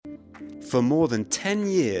For more than 10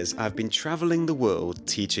 years, I've been travelling the world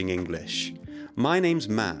teaching English. My name's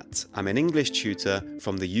Matt, I'm an English tutor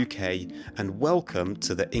from the UK, and welcome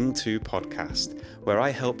to the Ing2 podcast, where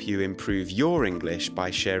I help you improve your English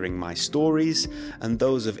by sharing my stories and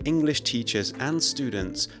those of English teachers and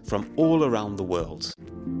students from all around the world.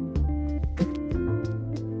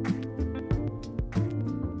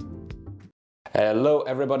 Hello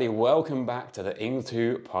everybody, welcome back to the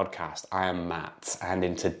Ing2 podcast. I am Matt, and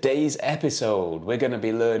in today's episode we're going to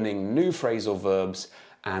be learning new phrasal verbs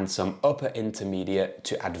and some upper intermediate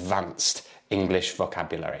to advanced English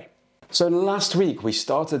vocabulary. So last week we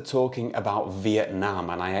started talking about Vietnam,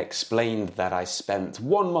 and I explained that I spent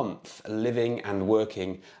 1 month living and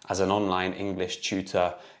working as an online English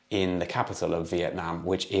tutor in the capital of Vietnam,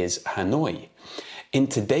 which is Hanoi. In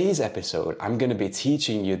today's episode, I'm going to be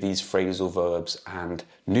teaching you these phrasal verbs and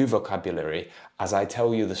new vocabulary as I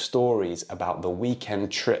tell you the stories about the weekend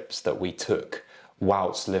trips that we took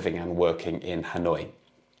whilst living and working in Hanoi.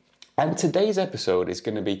 And today's episode is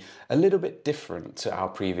going to be a little bit different to our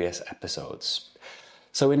previous episodes.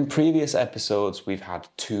 So in previous episodes, we've had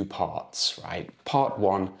 2 parts, right? Part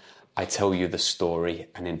 1, I tell you the story,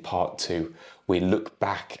 and in part 2, we look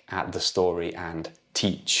back at the story and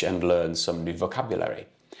teach and learn some new vocabulary.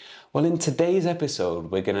 Well, in today's episode,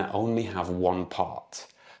 we're going to only have 1 part.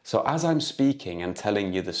 So as I'm speaking and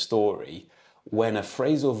telling you the story, when a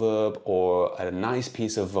phrasal verb or a nice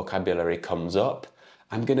piece of vocabulary comes up,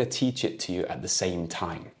 I'm going to teach it to you at the same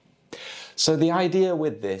time. So the idea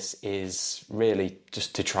with this is really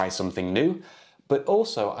just to try something new, but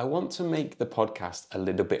also I want to make the podcast a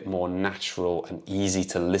little bit more natural and easy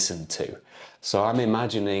to listen to. So I'm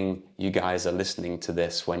imagining you guys are listening to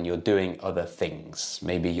this when you're doing other things.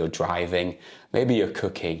 Maybe you're driving, maybe you're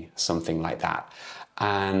cooking, something like that.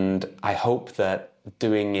 And I hope that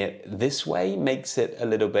doing it this way makes it a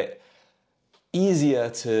little bit easier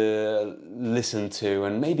to listen to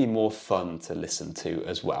and maybe more fun to listen to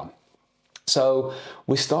as well. So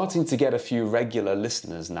we're starting to get a few regular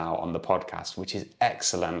listeners now on the podcast, which is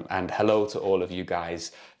excellent. And hello to all of you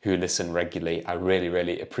guys who listen regularly. I really,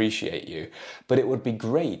 really appreciate you. But it would be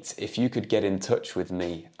great if you could get in touch with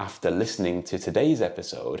me after listening to today's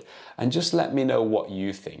episode and just let me know what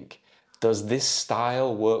you think. Does this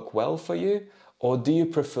style work well for you? Or do you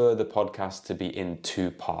prefer the podcast to be in 2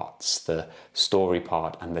 parts, the story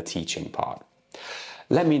part and the teaching part?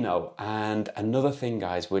 Let me know. And another thing,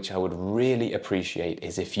 guys, which I would really appreciate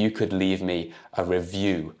is if you could leave me a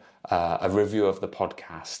review of the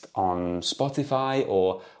podcast on Spotify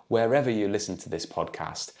or wherever you listen to this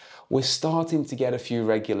podcast. We're starting to get a few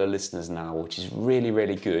regular listeners now, which is really,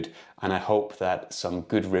 really good. And I hope that some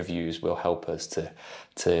good reviews will help us to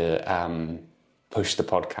push the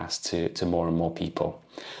podcast to more and more people.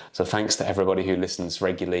 So thanks to everybody who listens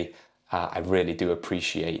regularly. I really do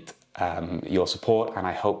appreciate your support, and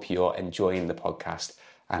I hope you're enjoying the podcast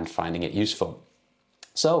and finding it useful.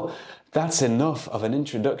 So that's enough of an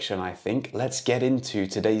introduction, I think. Let's get into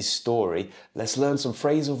today's story. Let's learn some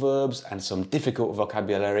phrasal verbs and some difficult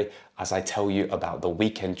vocabulary as I tell you about the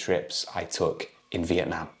weekend trips I took in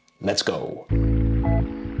Vietnam. Let's go.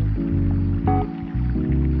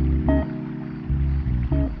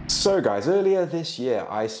 So guys, earlier this year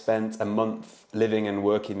I spent a month living and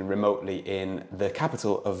working remotely in the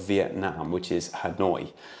capital of Vietnam, which is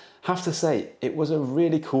Hanoi. Have to say, it was a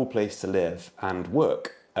really cool place to live and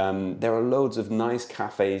work. There are loads of nice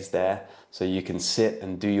cafes there, so you can sit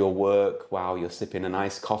and do your work while you're sipping a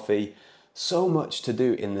nice coffee. So much to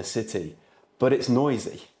do in the city, but it's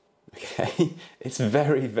noisy, okay? It's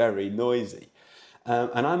very, very noisy.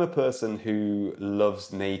 And I'm a person who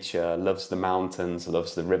loves nature, loves the mountains,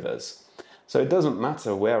 loves the rivers. So it doesn't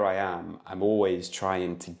matter where I am, I'm always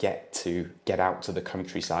trying to get out to the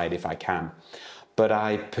countryside if I can. But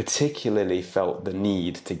I particularly felt the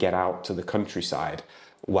need to get out to the countryside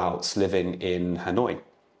whilst living in Hanoi.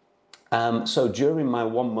 So during my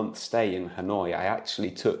 1 month stay in Hanoi, I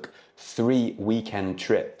actually took 3 weekend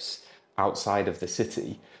trips outside of the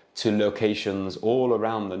city to locations all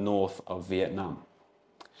around the north of Vietnam.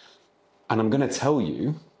 And I'm going to tell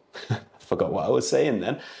you, I forgot what I was saying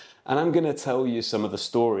then, and I'm going to tell you some of the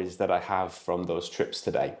stories that I have from those trips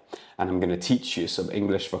today. And I'm going to teach you some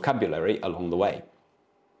English vocabulary along the way.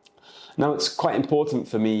 Now, it's quite important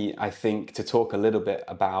for me, I think, to talk a little bit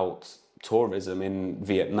about tourism in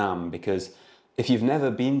Vietnam, because if you've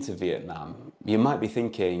never been to Vietnam, you might be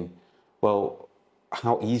thinking, well,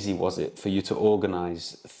 how easy was it for you to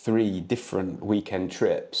organize 3 different weekend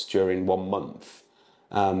trips during 1 month?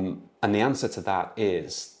 And the answer to that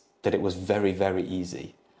is that it was very, very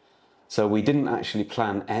easy. So we didn't actually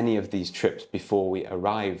plan any of these trips before we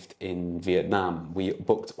arrived in Vietnam. We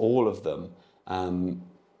booked all of them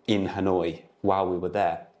in Hanoi while we were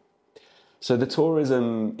there. So the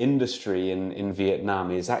tourism industry in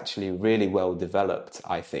Vietnam is actually really well developed,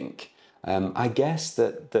 I think. I guess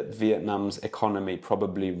that Vietnam's economy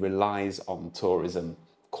probably relies on tourism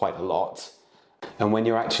quite a lot. And when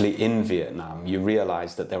you're actually in Vietnam, you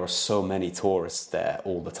realize that there are so many tourists there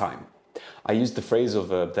all the time. I used the phrasal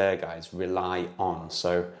verb there, guys, rely on.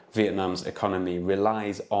 So Vietnam's economy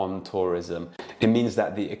relies on tourism. It means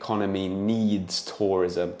that the economy needs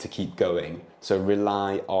tourism to keep going. So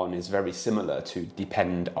rely on is very similar to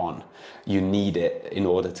depend on. You need it in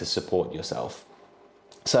order to support yourself.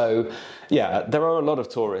 So yeah, there are a lot of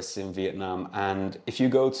tourists in Vietnam, and if you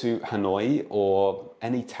go to Hanoi or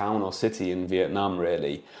any town or city in Vietnam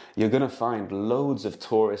really, you're going to find loads of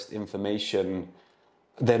tourist information.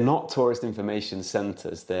 They're not tourist information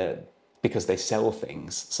centers, they're because they sell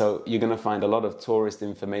things. So you're going to find a lot of tourist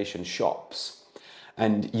information shops,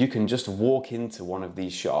 and you can just walk into one of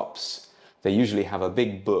these shops. They usually have a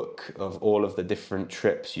big book of all of the different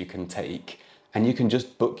trips you can take, and you can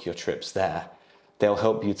just book your trips there. They'll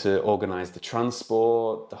help you to organize the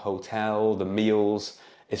transport, the hotel, the meals.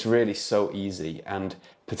 It's really so easy. And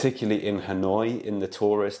particularly in Hanoi, in the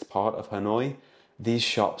tourist part of Hanoi, these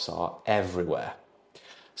shops are everywhere.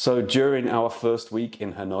 So during our first week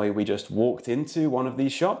in Hanoi, we just walked into one of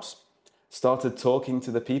these shops, started talking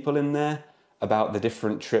to the people in there about the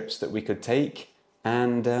different trips that we could take.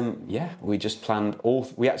 And we just planned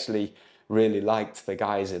we actually really liked the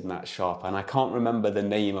guys in that shop, and I can't remember the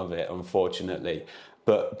name of it, unfortunately,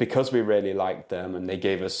 but because we really liked them and they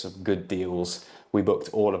gave us some good deals, we booked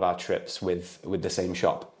all of our trips with the same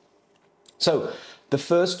shop. So the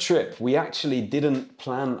first trip, we actually didn't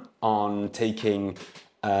plan on taking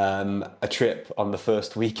a trip on the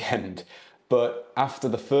first weekend, but after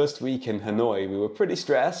the first week in Hanoi, we were pretty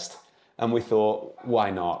stressed, and we thought, why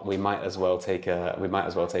not? We might as well take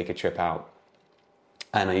a trip out.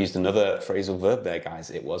 And I used another phrasal verb there, guys.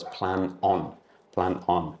 It was plan on. Plan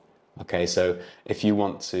on. Okay, so if you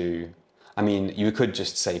want to, you could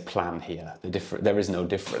just say plan here. There is no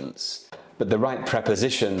difference. But the right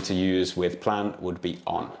preposition to use with plan would be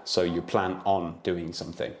on. So you plan on doing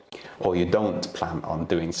something, or you don't plan on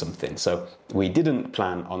doing something. So we didn't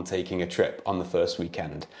plan on taking a trip on the first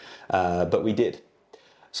weekend, but we did.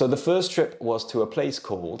 So the first trip was to a place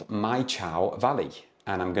called Mai Chau Valley.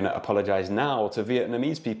 And I'm going to apologize now to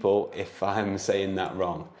Vietnamese people if I'm saying that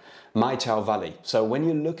wrong. Mai Chau Valley. So when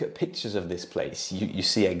you look at pictures of this place, you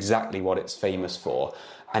see exactly what it's famous for.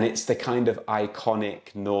 And it's the kind of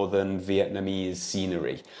iconic northern Vietnamese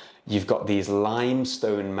scenery. You've got these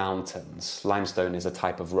limestone mountains. Limestone is a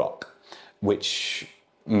type of rock, which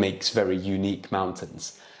makes very unique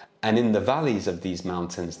mountains. And in the valleys of these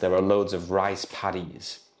mountains, there are loads of rice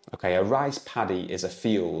paddies. Okay, a rice paddy is a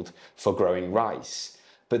field for growing rice,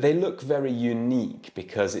 but they look very unique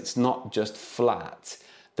because it's not just flat.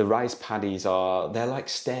 The rice paddies they're like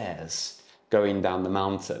stairs going down the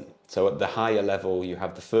mountain. So at the higher level, you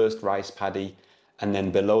have the first rice paddy, and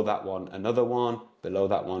then below that one, another one, below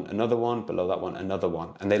that one, another one, below that one, another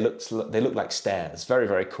one. And they look like stairs. Very,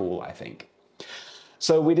 very cool, I think.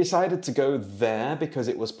 So we decided to go there because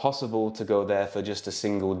it was possible to go there for just a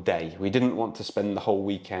single day. We didn't want to spend the whole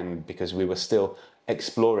weekend because we were still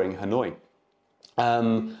exploring Hanoi.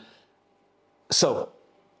 So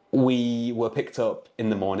we were picked up in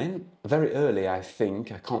the morning, very early, I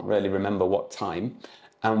think. I can't really remember what time.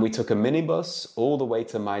 And we took a minibus all the way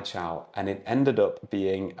to Mai Chau, and it ended up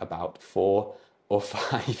being about 4 or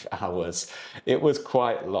 5 hours. It was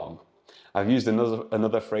quite long. I've used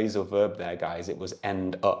another phrasal verb there, guys. It was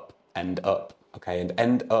end up. Okay, and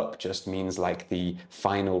end up just means like the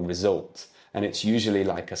final result, and it's usually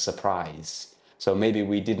like a surprise. So maybe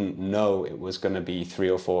we didn't know it was going to be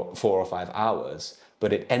 4 or 5 hours,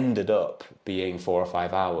 but it ended up being 4 or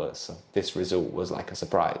 5 hours. So this result was like a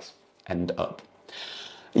surprise. End up.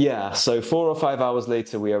 Yeah, so 4 or 5 hours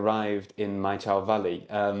later, we arrived in Mai Chau Valley.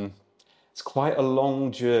 It's quite a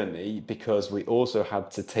long journey because we also had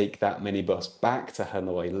to take that minibus back to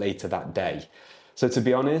Hanoi later that day. So to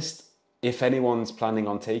be honest, if anyone's planning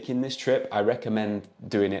on taking this trip, I recommend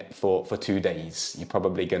doing it for 2 days. You're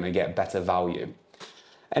probably going to get better value.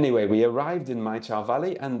 Anyway, we arrived in Mai Chau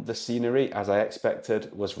Valley, and the scenery, as I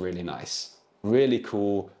expected, was really nice. Really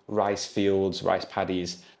cool rice fields, rice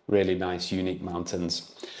paddies, really nice, unique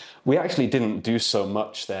mountains. We actually didn't do so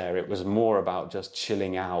much there. It was more about just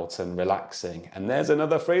chilling out and relaxing. And there's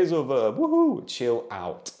another phrasal verb, woohoo, chill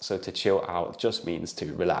out. So to chill out just means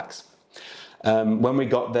to relax. When we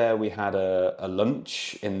got there, we had a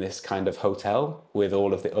lunch in this kind of hotel with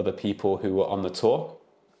all of the other people who were on the tour.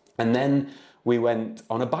 And then we went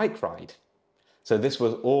on a bike ride. So this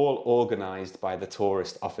was all organized by the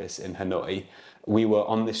tourist office in Hanoi. We were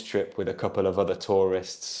on this trip with a couple of other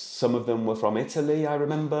tourists. Some of them were from Italy, I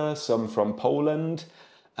remember, some from Poland,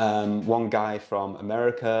 one guy from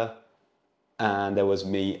America, and there was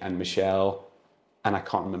me and Michelle, and I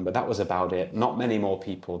can't remember. That was about it. Not many more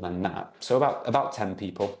people than that. So about 10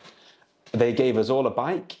 people. They gave us all a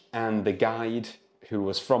bike, and the guide, who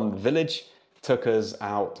was from the village, took us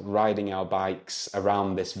out riding our bikes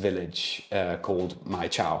around this village called Mai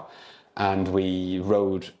Chau. And we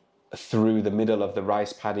rode through the middle of the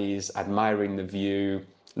rice paddies, admiring the view,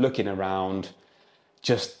 looking around,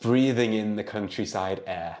 just breathing in the countryside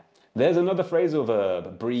air. There's another phrasal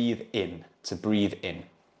verb, breathe in, to breathe in.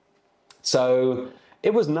 So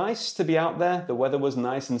it was nice to be out there. The weather was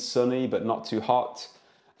nice and sunny, but not too hot.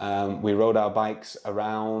 We rode our bikes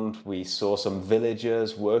around. We saw some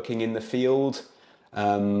villagers working in the field.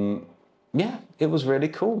 Yeah, it was really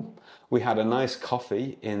cool. We had a nice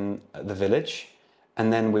coffee in the village,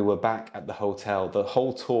 and then we were back at the hotel. The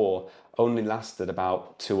whole tour only lasted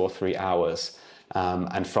about 2 or 3 hours.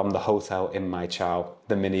 And from the hotel in Mai Chau,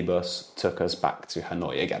 the minibus took us back to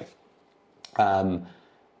Hanoi again.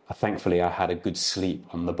 Thankfully, I had a good sleep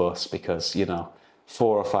on the bus because,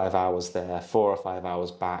 4 or 5 hours there, 4 or 5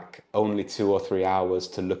 hours back, only 2 or 3 hours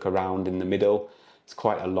to look around in the middle. It's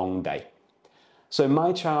quite a long day. So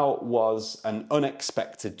Mai Chau was an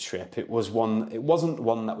unexpected trip. It wasn't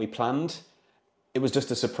one that we planned. It was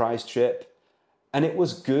just a surprise trip, and it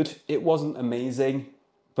was good. It wasn't amazing,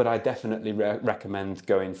 but I definitely recommend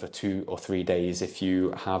going for 2 or 3 days if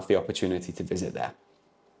you have the opportunity to visit there.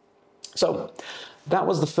 So that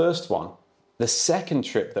was the first one. The second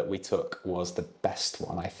trip that we took was the best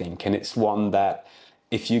one, I think. And it's one that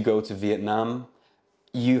if you go to Vietnam,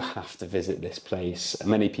 you have to visit this place.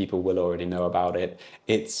 Many people will already know about it.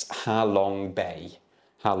 It's Ha Long Bay.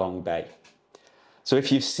 Ha Long Bay. So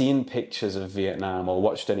if you've seen pictures of Vietnam or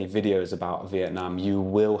watched any videos about Vietnam, you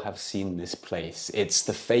will have seen this place. It's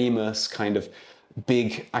the famous kind of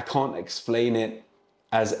big, I can't explain it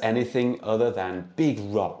as anything other than big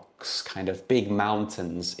rocks, kind of big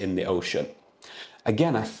mountains in the ocean.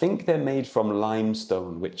 Again, I think they're made from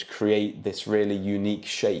limestone, which create this really unique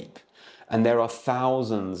shape. And there are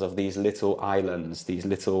thousands of these little islands, these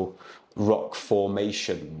little rock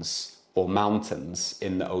formations or mountains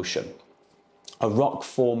in the ocean. A rock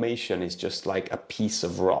formation is just like a piece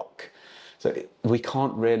of rock. So we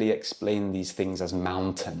can't really explain these things as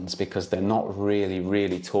mountains because they're not really,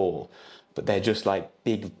 really tall, but they're just like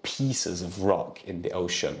big pieces of rock in the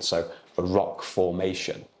ocean. So a rock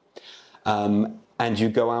formation. And you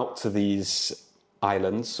go out to these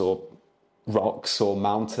islands or rocks or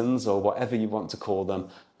mountains or whatever you want to call them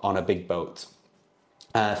on a big boat.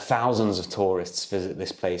 Thousands of tourists visit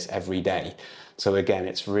this place every day. So again,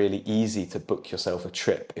 it's really easy to book yourself a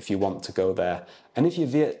trip if you want to go there. And if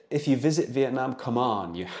you visit Vietnam, come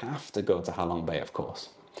on, you have to go to Ha Long Bay, of course.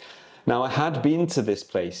 Now, I had been to this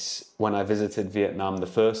place when I visited Vietnam the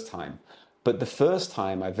first time, but the first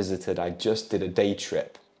time I visited, I just did a day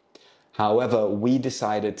trip. However, we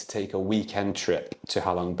decided to take a weekend trip to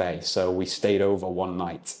Ha Long Bay, so we stayed over one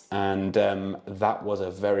night, and that was a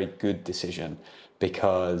very good decision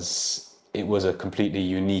because it was a completely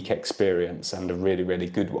unique experience and a really, really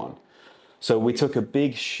good one. So we took a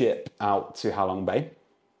big ship out to Ha Long Bay,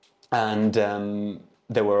 and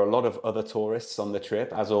there were a lot of other tourists on the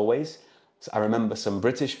trip, as always. So I remember some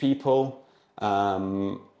British people,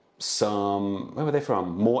 where were they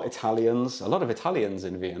from? More Italians, a lot of Italians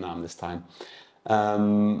in Vietnam this time.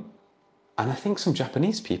 And I think some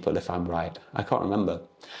Japanese people, if I'm right. I can't remember.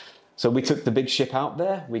 So we took the big ship out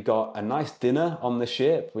there. We got a nice dinner on the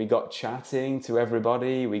ship. We got chatting to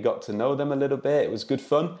everybody. We got to know them a little bit. It was good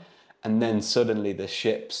fun. And then suddenly the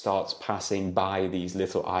ship starts passing by these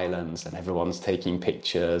little islands and everyone's taking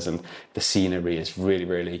pictures and the scenery is really,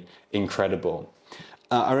 really incredible.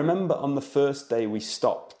 I remember on the first day we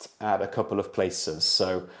stopped at a couple of places.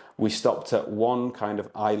 So we stopped at one kind of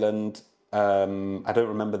island. I don't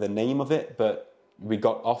remember the name of it, but we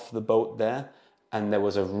got off the boat there and there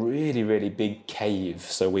was a really, really big cave.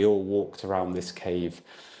 So we all walked around this cave.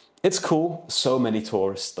 It's cool. So many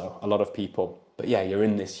tourists though, a lot of people. But yeah, you're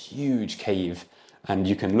in this huge cave and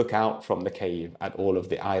you can look out from the cave at all of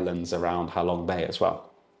the islands around Ha Long Bay as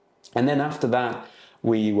well. And then after that,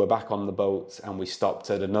 we were back on the boat and we stopped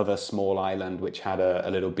at another small island which had a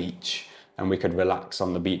little beach and we could relax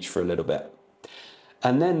on the beach for a little bit.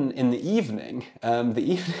 And then in the evening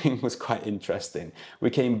was quite interesting. We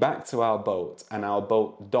came back to our boat and our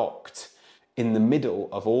boat docked in the middle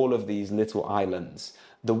of all of these little islands.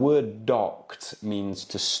 The word docked means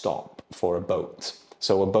to stop for a boat.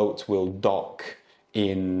 So a boat will dock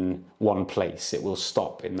in one place. It will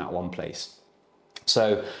stop in that one place.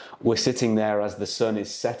 So we're sitting there as the sun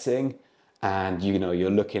is setting, and you're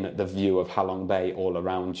looking at the view of Halong Bay all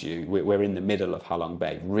around you. We're in the middle of Halong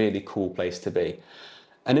Bay. Really cool place to be.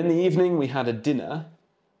 And in the evening we had a dinner,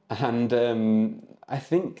 and I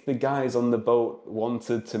think the guys on the boat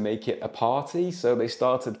wanted to make it a party, so they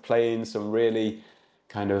started playing some really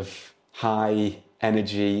kind of high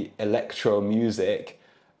energy electro music,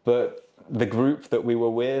 but the group that we were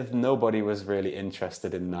with, nobody was really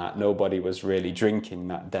interested in that. Nobody was really drinking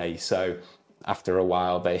that day. So after a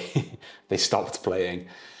while, they they stopped playing.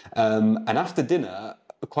 And after dinner,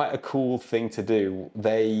 quite a cool thing to do.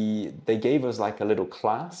 They gave us like a little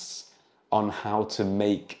class on how to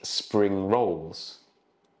make spring rolls.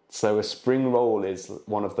 So a spring roll is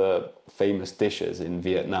one of the famous dishes in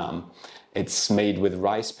Vietnam. It's made with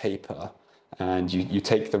rice paper, and you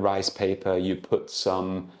take the rice paper, you put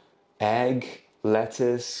some egg,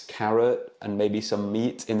 lettuce, carrot, and maybe some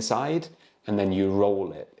meat inside, and then you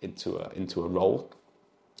roll it into a roll.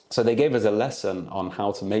 So they gave us a lesson on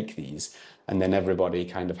how to make these, and then everybody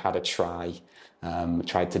kind of had a tried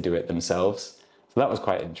to do it themselves. So that was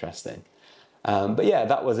quite interesting. But yeah,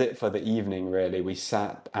 that was it for the evening, really. We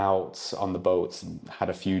sat out on the boat and had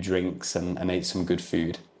a few drinks and ate some good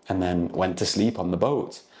food, and then went to sleep on the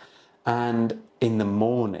boat. And in the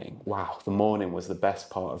morning, wow, the morning was the best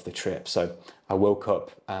part of the trip. So I woke up,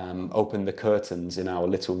 opened the curtains in our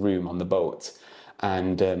little room on the boat,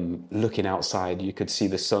 and looking outside, you could see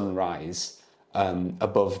the sunrise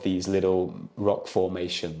above these little rock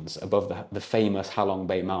formations, above the famous Halong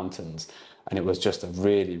Bay Mountains. And it was just a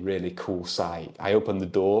really, really cool sight. I opened the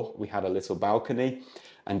door, we had a little balcony,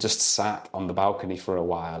 and just sat on the balcony for a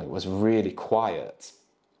while. It was really quiet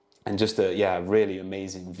and just a really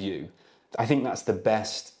amazing view. I think that's the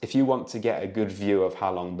best, if you want to get a good view of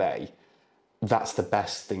Halong Bay, that's the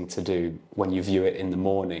best thing to do when you view it in the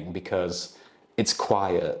morning, because it's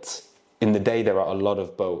quiet. In the day, there are a lot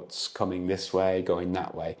of boats coming this way, going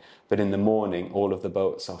that way. But in the morning, all of the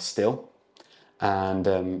boats are still.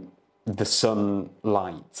 And the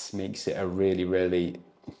sunlight makes it a really, really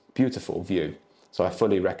beautiful view. So I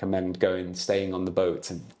fully recommend staying on the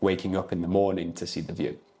boat and waking up in the morning to see the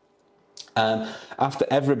view. After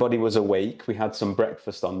everybody was awake, we had some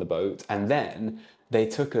breakfast on the boat, and then they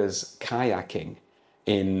took us kayaking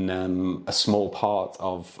in a small part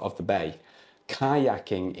of the bay.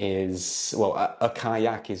 Kayaking is, a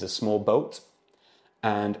kayak is a small boat,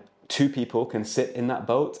 and two people can sit in that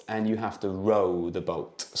boat, and you have to row the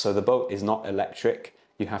boat. So the boat is not electric.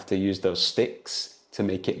 You have to use those sticks to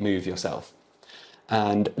make it move yourself.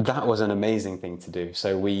 And that was an amazing thing to do.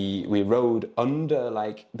 So we rowed under,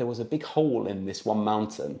 there was a big hole in this one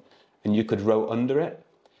mountain, and you could row under it.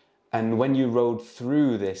 And when you rowed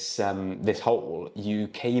through this hole, you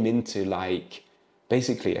came into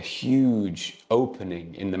basically a huge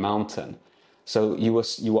opening in the mountain. So you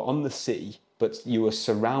were on the sea, but you were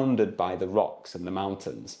surrounded by the rocks and the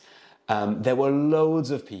mountains. There were loads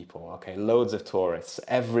of people, loads of tourists.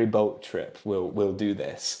 Every boat trip will do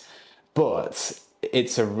this. But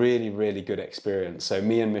it's a really, really good experience. So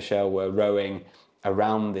me and Michelle were rowing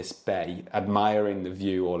around this bay, admiring the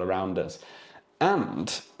view all around us.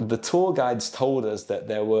 And the tour guides told us that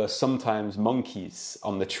there were sometimes monkeys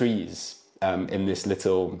on the trees in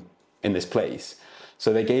this place.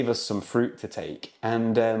 So they gave us some fruit to take,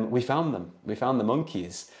 and we found them. We found the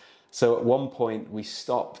monkeys. So at one point we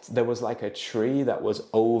stopped. There was a tree that was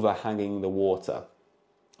overhanging the water.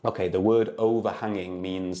 Okay, the word overhanging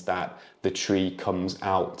means that the tree comes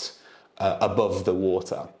out above the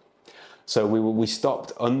water. So we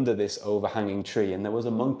stopped under this overhanging tree, and there was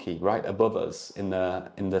a monkey right above us in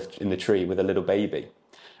the tree with a little baby.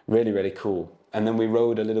 Really, really cool. And then we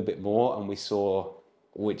rode a little bit more, and we saw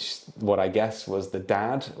what I guess was the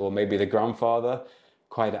dad or maybe the grandfather,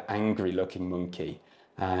 quite an angry looking monkey.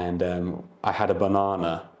 And I had a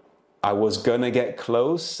banana. I was gonna get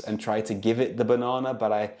close and try to give it the banana,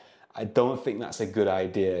 but I don't think that's a good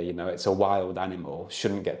idea. It's a wild animal,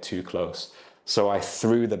 shouldn't get too close. So I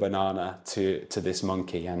threw the banana to this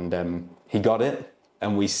monkey, and he got it,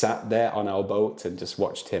 and we sat there on our boat and just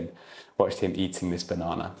watched him eating this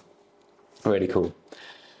banana. Really cool.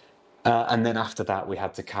 And then after that, we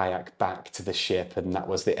had to kayak back to the ship, and that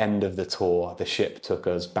was the end of the tour. The ship took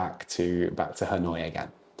us back to Hanoi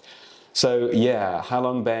again. So yeah,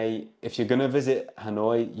 Halong Bay, if you're going to visit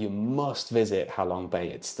Hanoi, you must visit Halong Bay.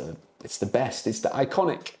 It's the best. It's the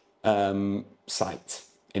iconic site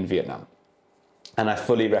in Vietnam. And I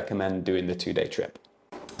fully recommend doing the 2-day trip.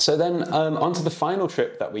 So then on to the final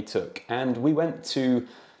trip that we took, and we went to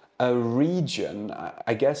a region.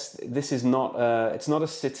 I guess this is not it's not a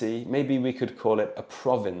city. Maybe we could call it a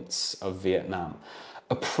province of Vietnam.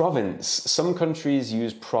 A province. Some countries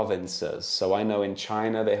use provinces. So I know in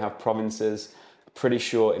China they have provinces. Pretty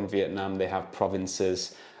sure in Vietnam they have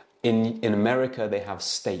provinces. In America they have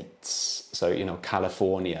states. So, you know,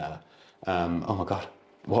 California. Oh my God,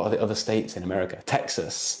 what are the other states in America?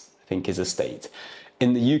 Texas, I think, is a state.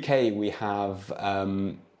 In the UK we have,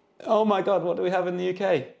 oh my God, what do we have in the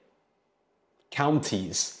UK?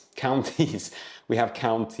 Counties. We have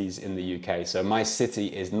counties in the UK. So my city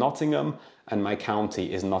is Nottingham and my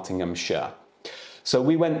county is Nottinghamshire. So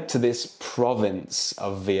we went to this province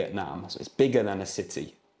of Vietnam. So it's bigger than a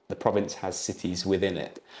city. The province has cities within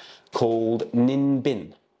it, called Ninh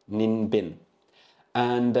Binh. Ninh Binh.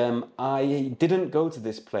 And I didn't go to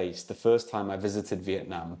this place the first time I visited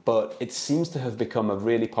Vietnam, but it seems to have become a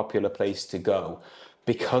really popular place to go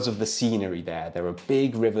because of the scenery there. There are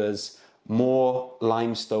big rivers, more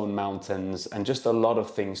limestone mountains, and just a lot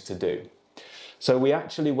of things to do. So we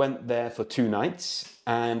actually went there for 2 nights,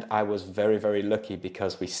 and I was very, very lucky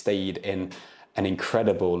because we stayed in an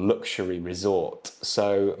incredible luxury resort.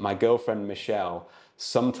 So my girlfriend Michelle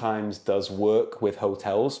sometimes does work with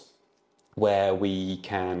hotels where we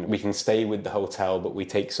can stay with the hotel, but we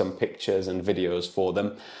take some pictures and videos for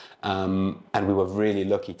them. And we were really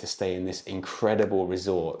lucky to stay in this incredible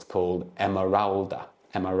resort called Emeralda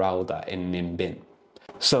in Ninh Binh.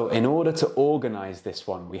 So in order to organize this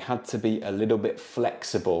one, we had to be a little bit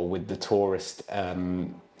flexible with the tourist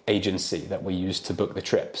agency that we used to book the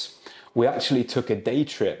trips. We actually took a day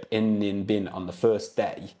trip in Ninh Binh on the first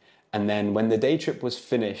day. And then when the day trip was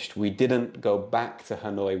finished, we didn't go back to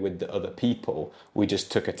Hanoi with the other people. We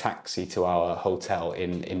just took a taxi to our hotel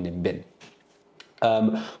in Ninh Binh.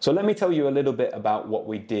 So let me tell you a little bit about what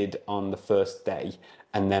we did on the first day,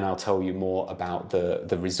 and then I'll tell you more about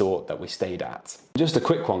the resort that we stayed at. Just a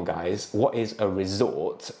quick one, guys. What is a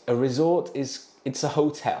resort? A resort it's a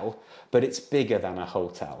hotel, but it's bigger than a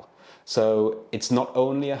hotel. So it's not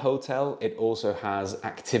only a hotel, it also has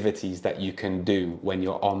activities that you can do when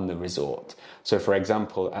you're on the resort. So for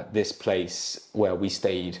example, at this place where we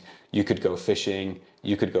stayed, you could go fishing,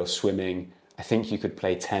 you could go swimming, I think you could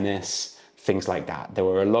play tennis, things like that. There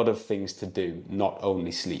were a lot of things to do, not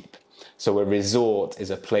only sleep. So a resort is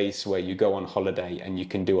a place where you go on holiday and you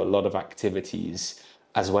can do a lot of activities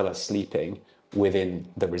as well as sleeping within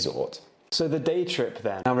the resort. So the day trip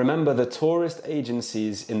then. Now remember, the tourist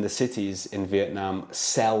agencies in the cities in Vietnam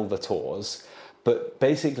sell the tours, but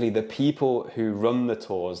basically the people who run the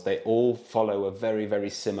tours, they all follow a very, very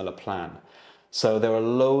similar plan. So there are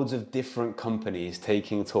loads of different companies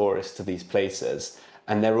taking tourists to these places,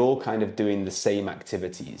 and they're all kind of doing the same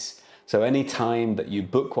activities. So any time that you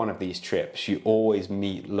book one of these trips, you always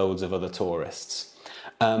meet loads of other tourists.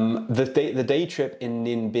 The day trip in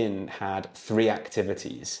Ninh Binh had 3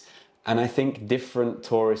 activities. And I think different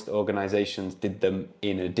tourist organizations did them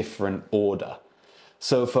in a different order.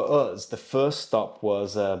 So for us, the first stop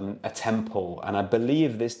was a temple. And I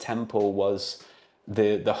believe this temple was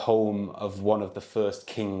the home of one of the first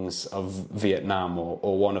kings of Vietnam,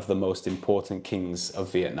 or one of the most important kings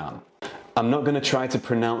of Vietnam. I'm not going to try to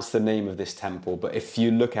pronounce the name of this temple, but if you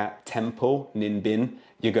look at Temple Ninh Binh,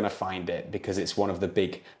 you're going to find it because it's one of the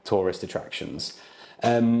big tourist attractions.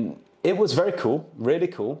 It was very cool, really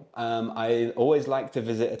cool. I always like to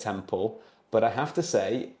visit a temple, but I have to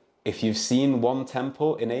say, if you've seen one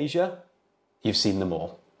temple in Asia, you've seen them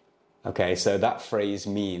all. Okay, so that phrase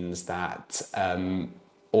means that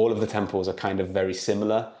all of the temples are kind of very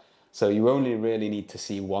similar. So you only really need to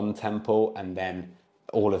see one temple, and then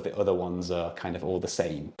all of the other ones are kind of all the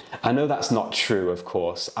same. I know that's not true, of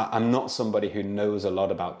course. I'm not somebody who knows a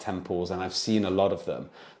lot about temples, and I've seen a lot of them.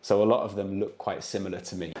 So a lot of them look quite similar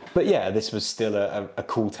to me. But yeah, this was still a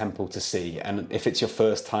cool temple to see. And if it's your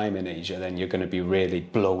first time in Asia, then you're going to be really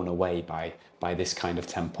blown away by this kind of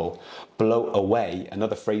temple. Blow away,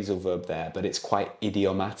 another phrasal verb there, but it's quite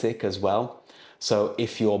idiomatic as well. So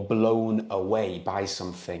if you're blown away by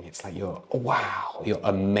something, it's like wow, you're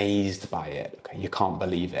amazed by it. Okay, you can't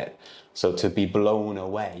believe it. So to be blown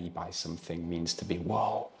away by something means to be,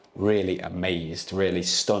 whoa, really amazed, really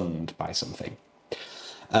stunned by something.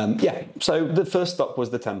 Yeah, so the first stop was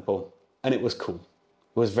the temple, and it was cool.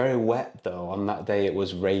 It was very wet though. On that day it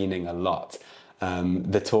was raining a lot.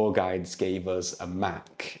 The tour guides gave us a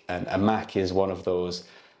mac, and a mac is one of those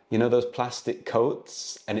you know those plastic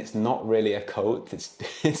coats, and it's not really a coat,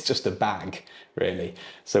 it's just a bag, really.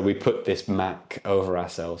 So we put this mak over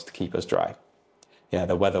ourselves to keep us dry. Yeah,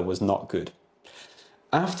 the weather was not good.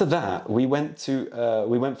 After that, we went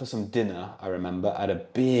for some dinner, I remember, at a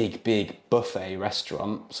big buffet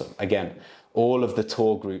restaurant. So again, all of the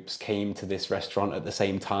tour groups came to this restaurant at the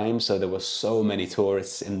same time, so there were so many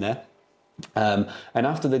tourists in there. And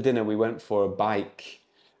after the dinner, we went for a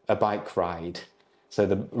bike ride.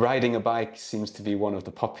 So riding a bike seems to be one of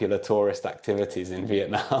the popular tourist activities in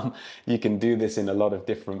Vietnam. You can do this in a lot of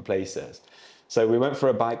different places. So we went for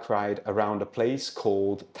a bike ride around a place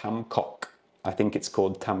called Tam Coc. I think it's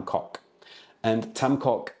called Tam Coc. And Tam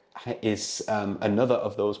Coc is another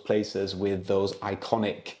of those places with those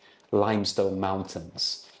iconic limestone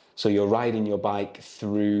mountains. So you're riding your bike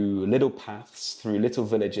through little paths, through little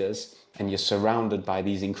villages, and you're surrounded by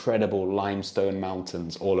these incredible limestone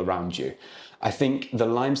mountains all around you. I think the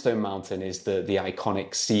limestone mountain is the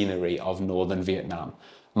iconic scenery of northern Vietnam.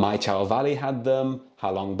 Mai Chau Valley had them, Ha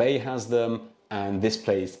Long Bay has them, and this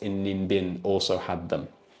place in Ninh Binh also had them.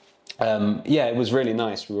 Yeah, it was really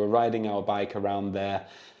nice. We were riding our bike around there.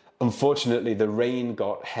 Unfortunately, the rain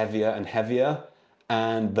got heavier and heavier,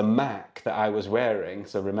 and the mak that I was wearing,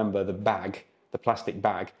 so remember the plastic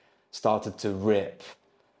bag, started to rip,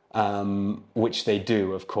 which they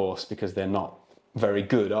do, of course, because they're not very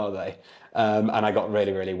good, are they? And I got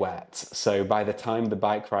really wet. So by the time the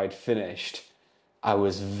bike ride finished, I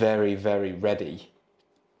was very ready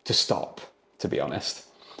to stop, to be honest.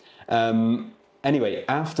 Anyway,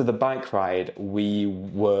 after the bike ride, we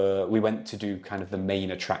went to do kind of the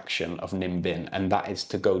main attraction of Ninh Binh, and that is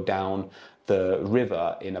to go down the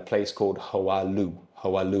river in a place called Hoa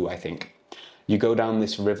Lu, I think. You go down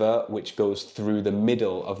this river, which goes through the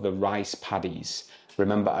middle of the rice paddies.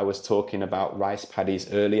 Remember, I was talking about rice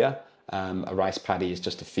paddies earlier. A rice paddy is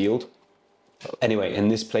just a field. Anyway, in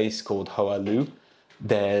this place called Hoa Lu,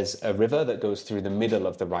 there's a river that goes through the middle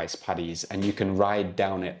of the rice paddies, and you can ride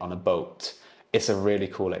down it on a boat. It's a really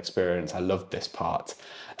cool experience. I loved this part.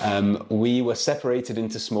 We were separated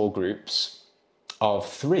into small groups of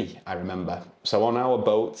 3, I remember. So on our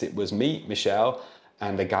boat, it was me, Michelle,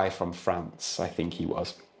 and a guy from France, I think he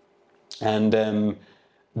was. And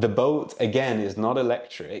the boat, again, is not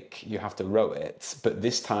electric. You have to row it. But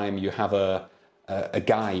this time you have a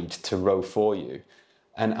guide to row for you.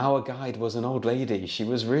 And our guide was an old lady. She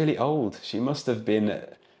was really old. She must have been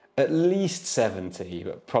at least 70,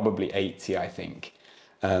 but probably 80, I think.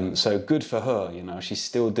 So good for her, you know, she's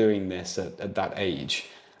still doing this at that age.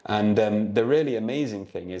 And the really amazing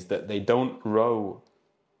thing is that they don't row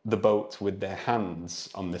the boat with their hands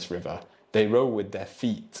on this river. They row with their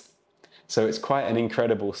feet. So it's quite an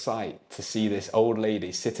incredible sight to see this old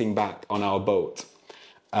lady sitting back on our boat,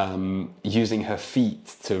 using her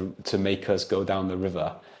feet to make us go down the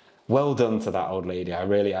river. Well done to that old lady. I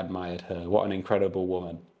really admired her. What an incredible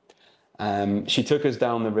woman. She took us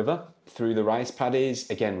down the river through the rice paddies.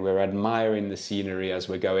 Again, we're admiring the scenery as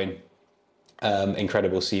we're going.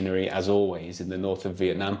 Incredible scenery, as always, in the north of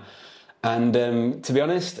Vietnam. And to be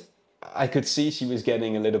honest, I could see she was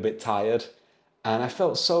getting a little bit tired. And I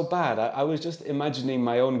felt so bad. I was just imagining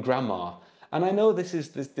my own grandma. And I know this is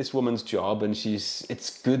this woman's job, and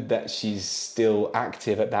it's good that she's still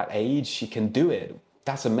active at that age. She can do it.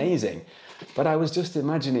 That's amazing. But I was just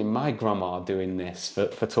imagining my grandma doing this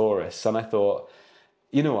for tourists. And I thought,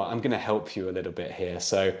 you know what, I'm going to help you a little bit here.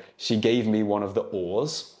 So she gave me one of the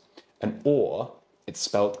oars. An oar, it's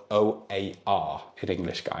spelled O-A-R in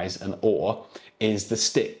English, guys. An oar is the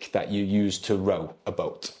stick that you use to row a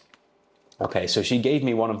boat. Okay, so she gave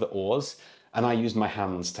me one of the oars, and I used my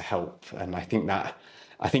hands to help. And I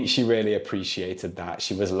think she really appreciated that.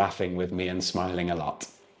 She was laughing with me and smiling a lot.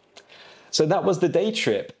 So that was the day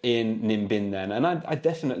trip in Ninh Binh then, and I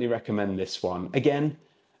definitely recommend this one. Again,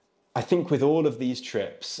 I think with all of these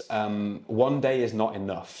trips, one day is not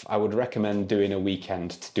enough. I would recommend doing a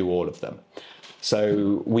weekend to do all of them.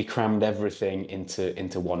 So we crammed everything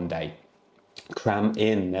into one day. Cram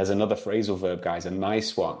in, there's another phrasal verb, guys, a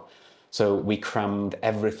nice one. So we crammed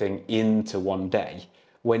everything into one day.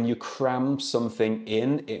 When you cram something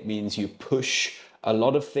in, it means you push a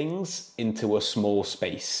lot of things into a small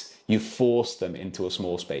space. You force them into a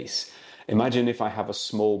small space. Imagine if I have a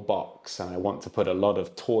small box and I want to put a lot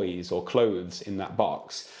of toys or clothes in that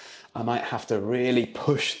box. I might have to really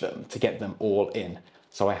push them to get them all in.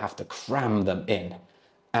 So I have to cram them in.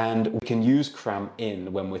 And we can use cram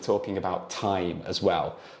in when we're talking about time as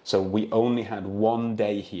well. So we only had one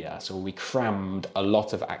day here. So we crammed a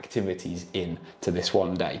lot of activities in to this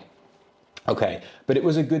one day. Okay, but it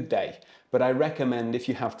was a good day. but I recommend if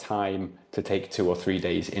you have time to take 2 or 3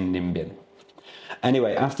 days in Ninh Bình.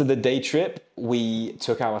 Anyway, after the day trip, we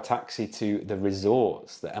took our taxi to the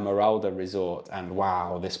resorts, the Emeralda Resort, and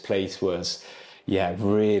wow, this place was,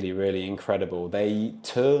 really, really incredible. They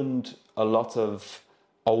turned a lot of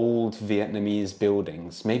old Vietnamese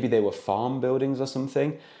buildings, maybe they were farm buildings or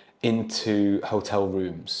something, into hotel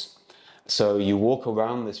rooms. So you walk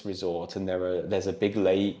around this resort and there's a big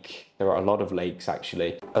lake, there are a lot of lakes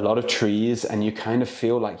actually, a lot of trees, and you kind of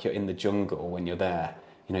feel like you're in the jungle when you're there.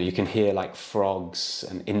 You know, you can hear like frogs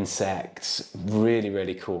and insects, really,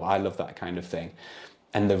 really cool. I love that kind of thing.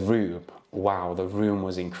 And the room, wow, the room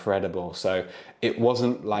was incredible. So it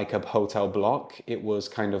wasn't like a hotel block, it was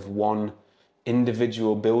kind of one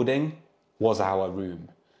individual building was our room.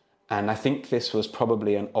 And I think this was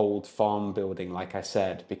probably an old farm building, like I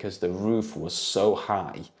said, because the roof was so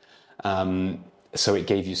high. So it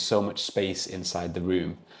gave you so much space inside the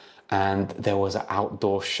room. And there was an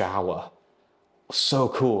outdoor shower. So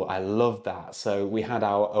cool. I love that. So we had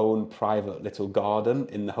our own private little garden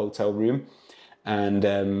in the hotel room. And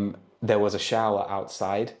there was a shower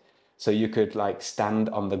outside. So you could like stand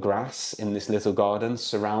on the grass in this little garden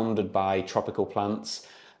surrounded by tropical plants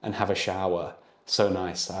and have a shower. So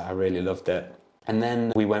nice. I really loved it. And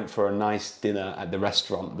then we went for a nice dinner at the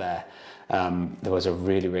restaurant there. There was a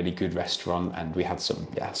really, really good restaurant and we had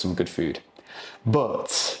some good food.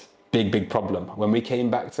 But big problem. When we came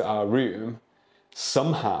back to our room,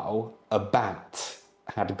 somehow a bat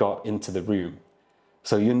had got into the room.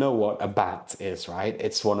 So you know what a bat is, right?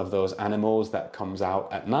 It's one of those animals that comes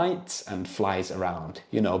out at night and flies around.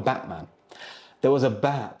 You know, Batman. There was a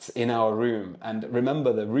bat in our room, and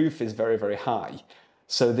remember the roof is very, very high.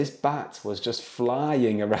 So this bat was just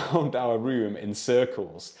flying around our room in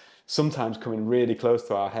circles, sometimes coming really close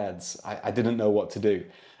to our heads. I didn't know what to do.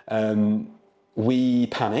 We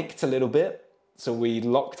panicked a little bit, so we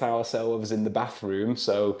locked ourselves in the bathroom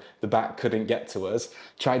so the bat couldn't get to us,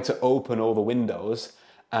 tried to open all the windows,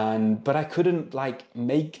 but I couldn't like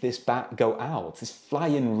make this bat go out. It's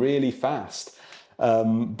flying really fast.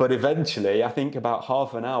 But eventually, I think about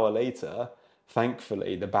half an hour later,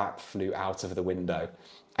 thankfully, the bat flew out of the window.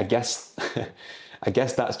 I guess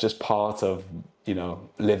that's just part of, you know,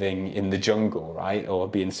 living in the jungle, right? Or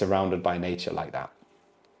being surrounded by nature like that.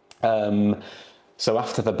 So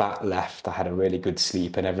after the bat left, I had a really good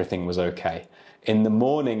sleep and everything was okay. In the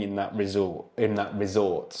morning in that resort,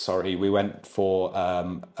 we went for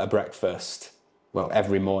a breakfast. Well,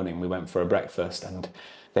 every morning we went for a breakfast and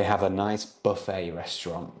they have a nice buffet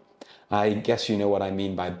restaurant. I guess you know what I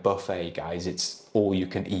mean by buffet, guys. It's all you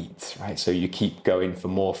can eat, right? So you keep going for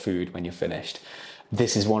more food when you're finished.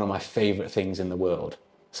 This is one of my favorite things in the world.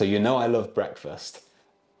 So you know I love breakfast.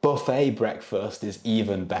 Buffet breakfast is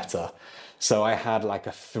even better. So I had like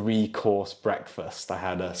a 3-course breakfast. I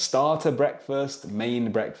had a starter breakfast,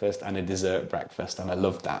 main breakfast, and a dessert breakfast, and I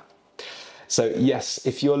loved that. So yes,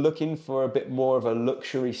 if you're looking for a bit more of a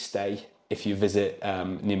luxury stay, if you visit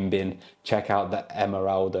Ninh Bình, check out the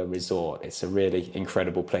Emeralda Resort. It's a really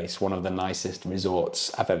incredible place, one of the nicest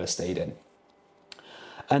resorts I've ever stayed in.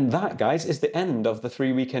 And that, guys, is the end of the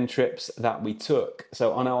 3 weekend trips that we took.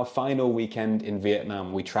 So on our final weekend in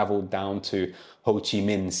Vietnam, we traveled down to Ho Chi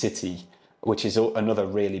Minh City, which is another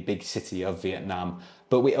really big city of Vietnam.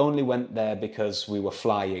 But we only went there because we were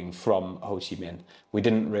flying from Ho Chi Minh. We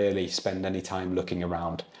didn't really spend any time looking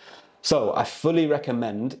around. So I fully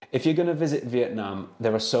recommend, if you're going to visit Vietnam,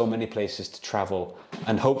 there are so many places to travel,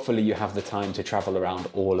 and hopefully you have the time to travel around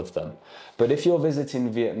all of them. But if you're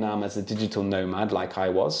visiting Vietnam as a digital nomad like I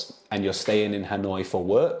was, and you're staying in Hanoi for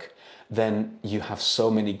work, then you have so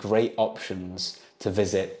many great options to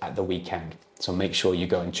visit at the weekend. So make sure you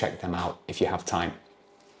go and check them out if you have time.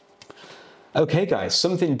 Okay guys,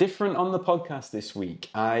 something different on the podcast this week.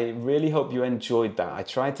 I really hope you enjoyed that. I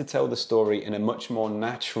tried to tell the story in a much more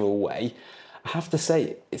natural way. I have to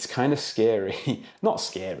say, it's kind of scary. Not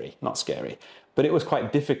scary, but it was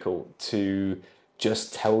quite difficult to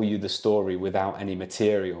just tell you the story without any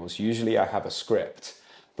materials. Usually I have a script,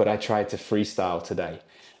 but I tried to freestyle today.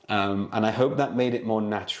 And I hope that made it more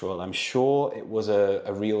natural. I'm sure it was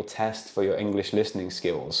a real test for your English listening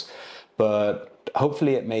skills, but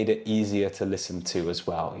hopefully it made it easier to listen to as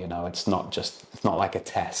well. You know, it's not like a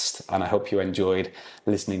test, and I hope you enjoyed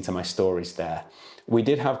listening to my stories there. We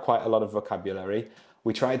did have quite a lot of vocabulary.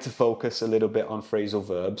 We tried to focus a little bit on phrasal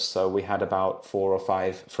verbs, so we had about 4 or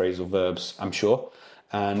 5 phrasal verbs, I'm sure,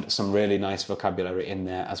 and some really nice vocabulary in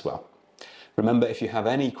there as well. Remember, if you have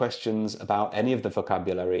any questions about any of the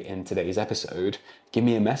vocabulary in today's episode, give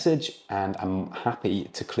me a message and I'm happy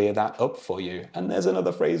to clear that up for you. And there's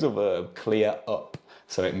another phrasal verb, clear up.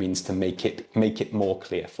 So it means to make it more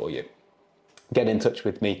clear for you. Get in touch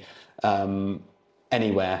with me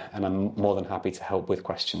anywhere, and I'm more than happy to help with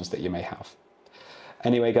questions that you may have.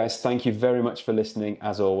 Anyway, guys, thank you very much for listening,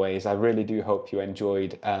 as always. I really do hope you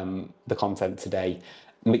enjoyed the content today.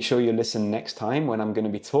 Make sure you listen next time when I'm going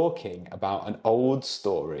to be talking about an old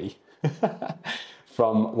story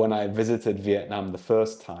from when I visited Vietnam the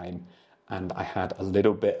first time and I had a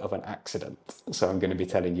little bit of an accident. So I'm going to be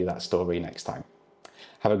telling you that story next time.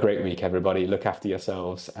 Have a great week, everybody. Look after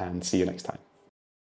yourselves and see you next time.